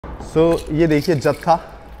ये देखिए जत्था,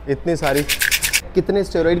 इतनी सारी, कितने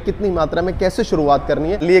स्टेरॉइड कितनी मात्रा में, कैसे शुरुआत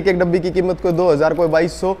करनी है। लिए एक डब्बी की कीमत कोई 2000 कोई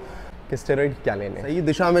 2200 कि स्टेरॉइड क्या लेने। सही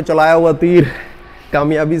दिशा में चलाया हुआ तीर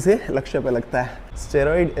कामयाबी से लक्ष्य पे लगता है।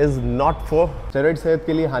 Steroid is not for, steroid सेहत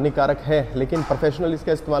के लिए हानिकारक है, लेकिन प्रोफेशनल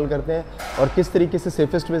इसका इस्तेमाल करते हैं और किस तरीके से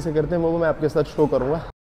सेफेस्ट वे से करते हैं वो मैं आपके साथ शो करूंगा।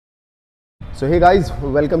 सो hey guys,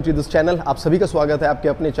 welcome to this channel. आप सभी का स्वागत है आपके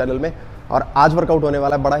अपने चैनल में। और आज वर्कआउट होने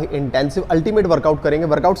वाला है बड़ा ही इंटेंसिव अल्टीमेट वर्कआउट करेंगे।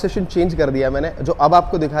 वर्कआउट सेशन चेंज कर दिया है मैंने, जो अब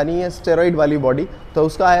आपको दिखानी है स्टेरॉइड वाली बॉडी। तो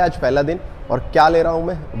उसका है आज पहला दिन और क्या ले रहा हूं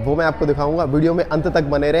मैं वो मैं आपको दिखाऊंगा। वीडियो में अंत तक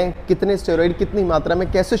बने रहें। कितने स्टेरॉइड कितनी मात्रा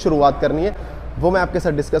में, कैसे शुरुआत करनी है वो मैं आपके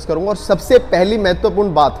साथ डिस्कस करूंगा। और सबसे पहली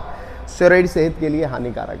महत्वपूर्ण बात, स्टेरॉइड सेहत के लिए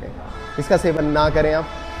हानिकारक है, इसका सेवन ना करें आप।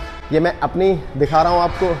 ये मैं अपनी दिखा रहा हूँ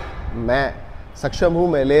आपको, मैं सक्षम हूँ,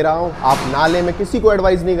 मैं ले रहा हूँ, आप ना लें। मैं किसी को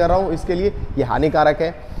एडवाइस नहीं कर रहा हूँ इसके लिए, ये हानिकारक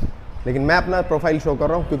है, लेकिन मैं अपना प्रोफाइल शो कर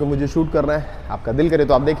रहा हूँ क्योंकि मुझे शूट करना है। आपका दिल करे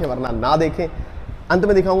तो आप देखें, वरना ना देखें। अंत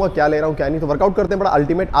में दिखाऊंगा क्या ले रहा हूँ क्या नहीं। तो वर्कआउट करते हैं बड़ा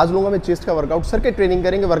अल्टीमेट। आज लूँगा मैं चेस्ट का वर्कआउट, सर्किट ट्रेनिंग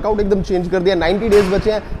करेंगे। वर्कआउट एकदम चेंज कर दिया। 90 डेज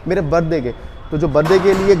बचे हैं मेरे बर्थडे के, तो जो बर्थडे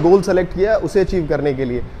के लिए गोल सेलेक्ट किया उसे अचीव करने के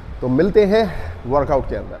लिए। तो मिलते हैं वर्कआउट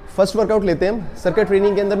के अंदर। फर्स्ट वर्कआउट लेते हैं हम सर्किट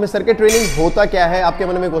ट्रेनिंग के अंदर में। सर्किट ट्रेनिंग होता क्या है आपके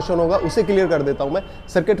मन में क्वेश्चन होगा, उसे क्लियर कर देता हूं मैं।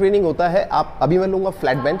 सर्किट ट्रेनिंग होता है, आप अभी मैं लूंगा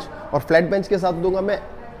फ्लैट बेंच, और फ्लैट बेंच के साथ दूंगा मैं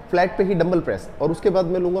फ्लैट पे ही डंबल प्रेस, और उसके बाद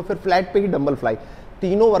मैं लूंगा फिर फ्लैट पे ही डंबल फ्लाई।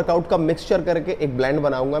 तीनों वर्कआउट का मिक्सचर करके एक ब्लेंड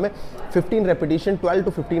बनाऊंगा मैं। 15 repetition, 12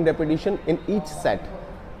 to 15 repetition in each set.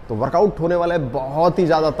 तो वर्कआउट होने वाला है बहुत ही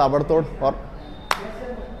ज़्यादा ताबड़तोड़ और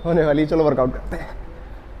होने वाली। चलो वर्कआउट करते हैं।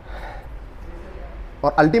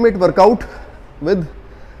 और ultimate workout with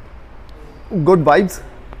good vibes.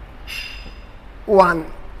 1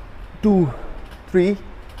 2 3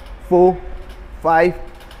 4 5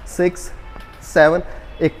 6 7।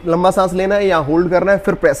 एक लंबा सांस लेना है या होल्ड करना है,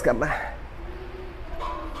 फिर प्रेस करना है।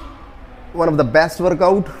 One of the best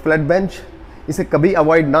workout flat bench, इसे कभी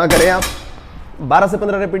अवॉइड ना करें आप। 12 से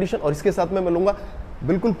 15 रेपिटेशन, और इसके साथ में मैं लूंगा,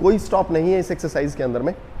 बिल्कुल कोई स्टॉप नहीं है इस एक्सरसाइज के अंदर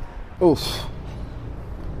में। 1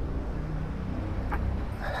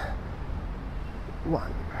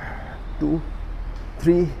 2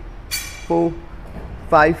 3 4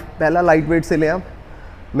 5। पहला लाइट वेट से ले आप।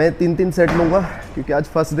 मैं 3-3 सेट लूंगा क्योंकि आज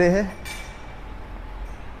फर्स्ट डे है।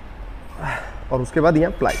 और उसके बाद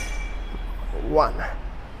यहाँ fly. 1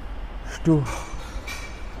 2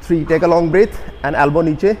 3। Take a long breath and elbow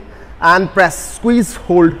नीचे and press, squeeze,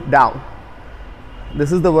 hold down.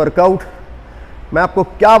 This is the workout. मैं आपको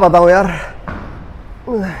क्या बताऊं यार।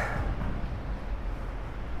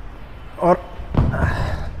 और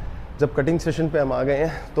जब कटिंग सेशन पे हम आ गए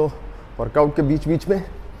हैं तो वर्कआउट के बीच बीच में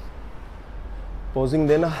पोजिंग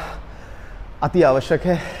देना अति आवश्यक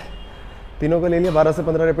है। तीनों को ले लिया। 12 से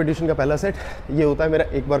 15 रेपिटेशन का पहला सेट, ये होता है मेरा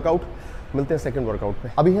एक वर्कआउट। मिलते हैं सेकंड वर्कआउट पे।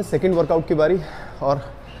 अभी है सेकंड वर्कआउट की बारी, और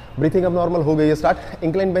ब्रीथिंग अब नॉर्मल हो गई है स्टार्ट।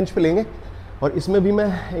 इंक्लाइन बेंच पे लेंगे, और इसमें भी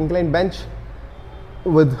मैं इंक्लाइन बेंच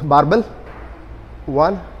विद बारबेल।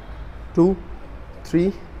 1 2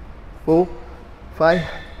 3 4 5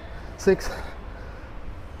 6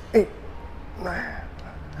 8 9।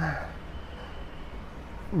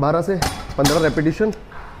 12 से 15 रेपिटेशन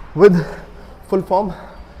विद फुल फॉर्म।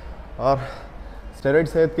 और स्टेरॉइड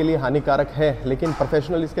सेहत के लिए हानिकारक है, लेकिन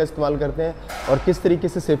प्रोफेशनल इसका इस्तेमाल करते हैं और किस तरीके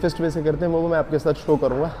से सेफेस्ट वे से करते हैं वो मैं आपके साथ शो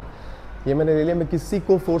करूँगा। ये मैंने ले लिया, मैं किसी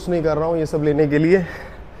को फोर्स नहीं कर रहा हूँ ये सब लेने के लिए।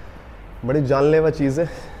 बड़ी जानलेवा चीज़ है।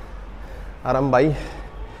 आराम भाई,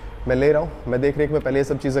 मैं ले रहा हूँ, मैं देख रेख में पहले ये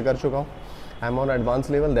सब चीज़ें कर चुका हूँ। I am on advance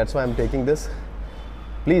level, that's why I am taking this.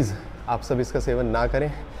 Please आप सब इसका सेवन ना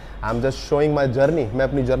करें। I am just showing my journey. मैं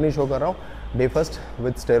अपनी जर्नी शो कर रहा हूँ। Day first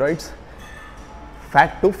with steroids, fat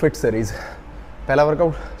to fit series. पहला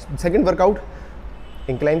वर्कआउट। सेकंड वर्कआउट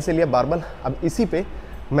इंक्लाइन से लिया बारबल। अब इसी पे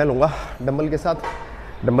मैं लूँगा डंबल के साथ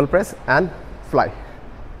डंबल प्रेस एंड फ्लाई।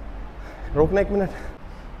 रोकना 1 मिनट।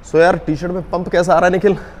 सो यार, टी शर्ट में पंप कैसा आ रहा है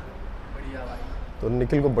निखिल? बढ़िया भाई। तो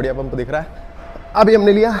निखिल को बढ़िया पंप दिख रहा है। अभी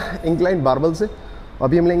हमने लिया इंक्लाइन बारबल से,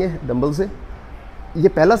 अभी हम लेंगे डंबल से। ये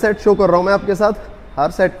पहला सेट शो कर रहा हूँ मैं आपके साथ।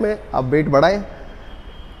 हर सेट में आप वेट बढ़ाएं,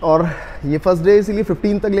 और ये फर्स्ट डे इसीलिए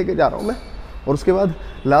 15 तक लेके जा रहा हूँ मैं। और उसके बाद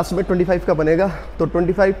लास्ट में 25 का बनेगा, तो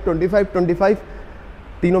 25 25 25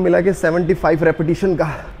 तीनों मिला के 75 रेपिटेशन का।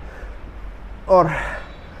 और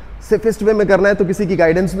सेफेस्ट वे में करना है तो किसी की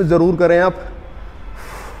गाइडेंस में ज़रूर करें आप।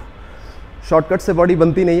 शॉर्टकट से बॉडी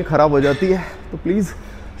बनती नहीं है, ख़राब हो जाती है। तो प्लीज़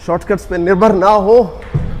शॉर्टकट्स पे निर्भर ना हो।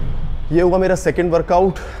 ये होगा मेरा second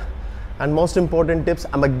workout. And most important tips,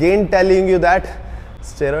 I am again telling you that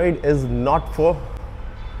steroid is not for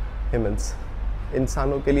humans.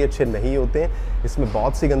 इंसानों के लिए अच्छे नहीं होते हैं। इसमें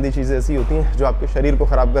बहुत सी गंदी चीज़ें ऐसी होती हैं जो आपके शरीर को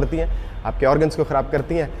ख़राब करती हैं, आपके ऑर्गन्स को ख़राब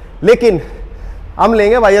करती हैं। लेकिन हम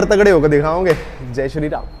लेंगे भाई यार, तगड़े होकर दिखाओगे। जय श्री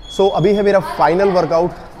राम। सो अभी है मेरा final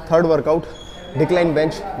workout, third workout, decline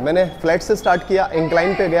bench. मैंने फ्लैट से स्टार्ट किया,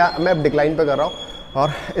 इंक्लाइन पे गया, मैं अब डिक्लाइन पे कर रहा हूँ।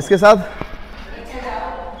 और इसके साथ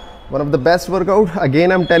one of the best workout,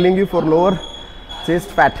 again I am telling you, for lower chest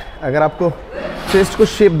fat. अगर आपको चेस्ट को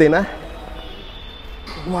शेप देना है,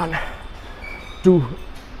 1 2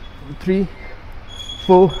 3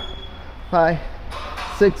 4 5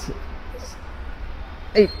 6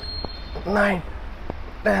 8 9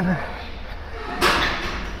 10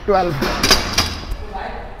 12।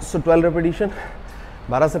 सो 12 रेपिटेशन,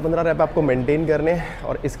 12 से 15 रैप आपको मेंटेन करने हैं।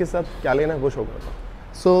 और इसके साथ क्या लेना है वो शो करता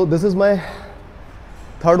हूँ। So this is my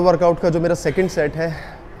third workout का जो मेरा सेकंड सेट है,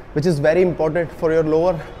 which is very important for your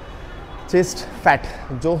lower chest fat.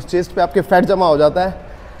 जो चेस्ट पे आपके फैट जमा हो जाता है,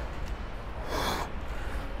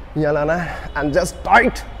 यहाँ लाना है and just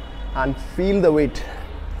tight and feel the wait.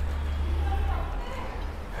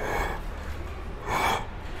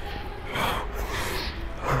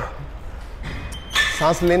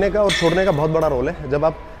 सांस लेने का और छोड़ने का बहुत बड़ा रोल है। जब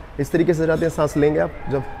आप इस तरीके से जाते हैं, सांस लेंगे आप,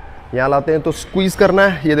 जब यहाँ लाते हैं तो स्क्वीज़ करना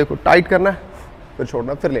है, ये देखो टाइट करना है, फिर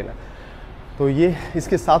छोड़ना, फिर लेना। तो ये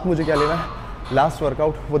इसके साथ मुझे क्या लेना है, लास्ट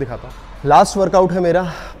वर्कआउट वो दिखाता हूँ। लास्ट वर्कआउट है मेरा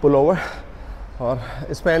पुल ओवर, और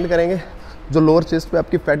इस पर एंड करेंगे। जो लोअर चेस्ट पे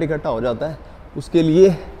आपकी फैट इकट्ठा हो जाता है, उसके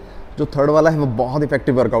लिए जो थर्ड वाला है वो बहुत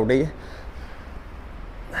इफेक्टिव वर्कआउट है। ये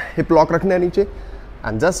हिप लॉक रखना है नीचे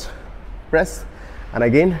and just press and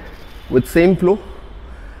again with same flow.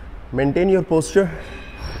 Maintain your posture.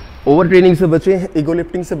 Over training से बचें, ईगो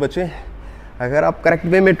लिफ्टिंग से बचें। अगर आप करेक्ट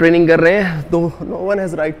वे में ट्रेनिंग कर रहे हैं तो no one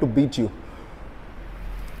has right to beat you.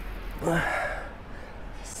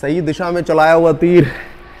 सही दिशा में चलाया हुआ तीर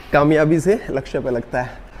कामयाबी से लक्ष्य पे लगता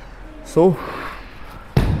है। सो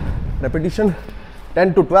रेपिटेशन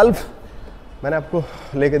 10 to 12 मैंने आपको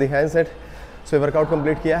लेके दिखाया सेट। सो वर्कआउट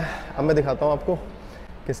कंप्लीट किया है। अब मैं दिखाता हूँ आपको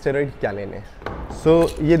कि स्टेरॉइड क्या लेने हैं। सो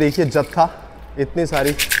ये देखिए जत्था, इतनी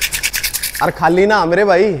सारी। अरे खाली ना मेरे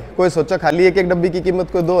भाई, कोई सोचा खाली एक एक डब्बी की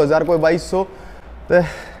कीमत कोई 2000, कोई 2200। तो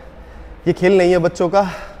ये खेल नहीं है बच्चों का,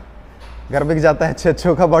 घर बिक जाता है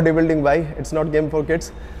अच्छे का। बॉडी बिल्डिंग भाई, it's not game for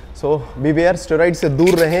kids. So B where, steroid से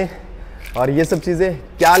दूर रहें। और ये सब चीज़ें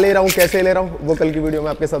क्या ले रहा हूँ, कैसे ले रहा हूँ, वो कल की वीडियो में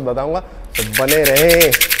आपके साथ बताऊँगा। तो बने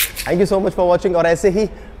रहें। Thank you so much for watching. और ऐसे ही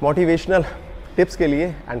मोटिवेशनल टिप्स के लिए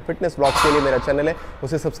एंड फिटनेस ब्लॉग्स के लिए मेरा चैनल है,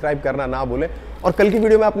 उसे सब्सक्राइब करना ना भूलें। और कल की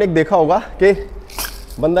वीडियो में आपने एक देखा होगा कि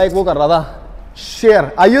बंदा एक वो कर रहा था, शेयर।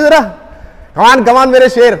 आइए जरा, कमान कमान मेरे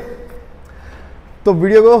शेर। तो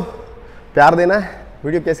वीडियो को प्यार देना है।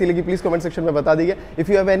 वीडियो कैसी लगी प्लीज कमेंट सेक्शन में बता दीजिए। If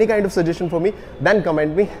you have any kind of suggestion for me then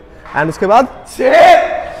comment me, and उसके बाद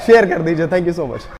शेयर कर दीजिए। Thank you so much.